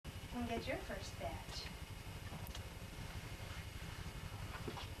and get your first badge.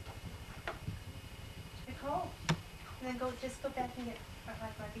 Nicole. And then just go back and get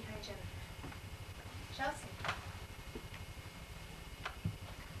right behind Jennifer. Chelsea.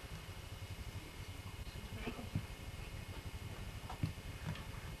 Megan.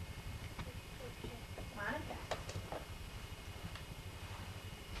 Monica.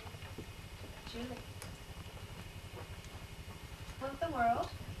 Julie. Move the world.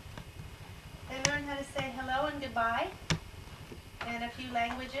 They learn how to say hello and goodbye and a few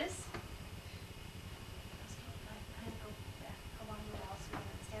languages.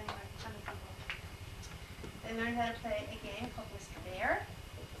 They learned how to play a game called Mr. Bear.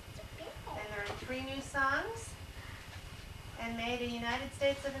 They learned 3 new songs and made a United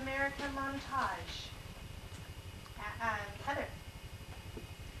States of America montage. Heather.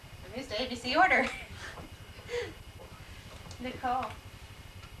 I'm used to ABC order. Nicole.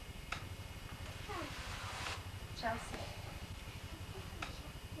 Chelsea.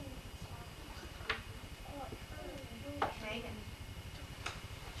 Megan.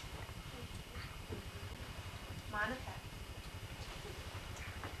 Monica.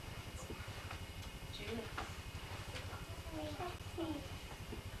 Julie.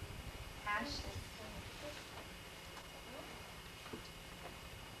 Ashley.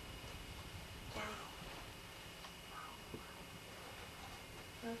 Jenny.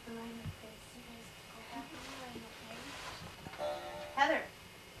 Move the line of face. Heather.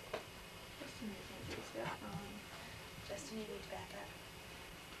 Justin, you need to back up.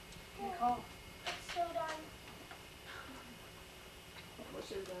 Nicole. So done.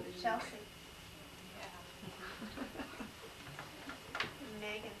 Chelsea.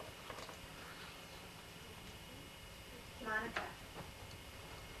 Megan. Monica.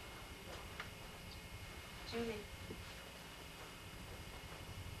 Julie.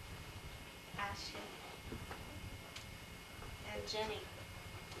 Ashley. And Jenny.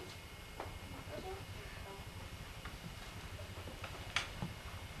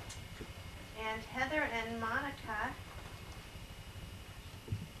 And Heather and Monica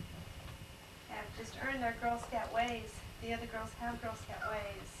have just earned their Girl Scout ways. The other girls have Girl Scout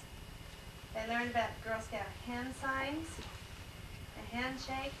ways. They learned about Girl Scout hand signs, the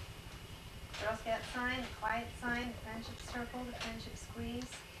handshake, Girl Scout sign, the quiet sign, the friendship circle, the friendship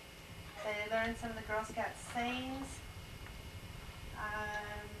squeeze. They learned some of the Girl Scout sayings,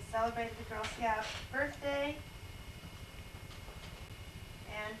 celebrated the Girl Scout birthday,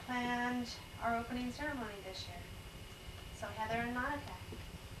 and planned our opening ceremony this year. So Heather and Monica.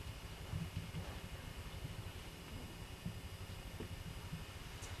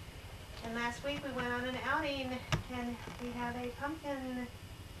 And last week we went on an outing and we had a pumpkin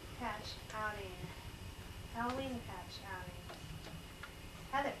patch outing, Halloween patch outing.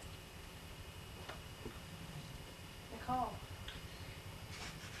 Heather. Nicole.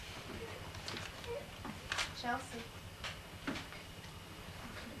 Chelsea.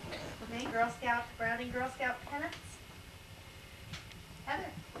 Me, Girl Scout, Brownie Girl Scout pennants.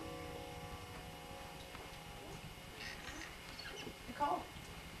 Heather. Nicole.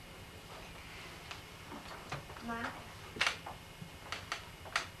 Monica.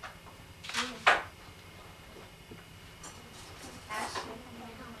 Ashley.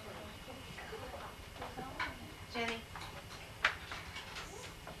 Jenny.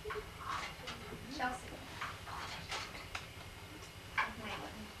 Chelsea.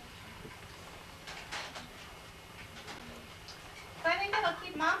 So I think that'll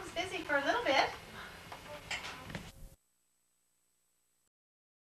keep moms busy for a little bit.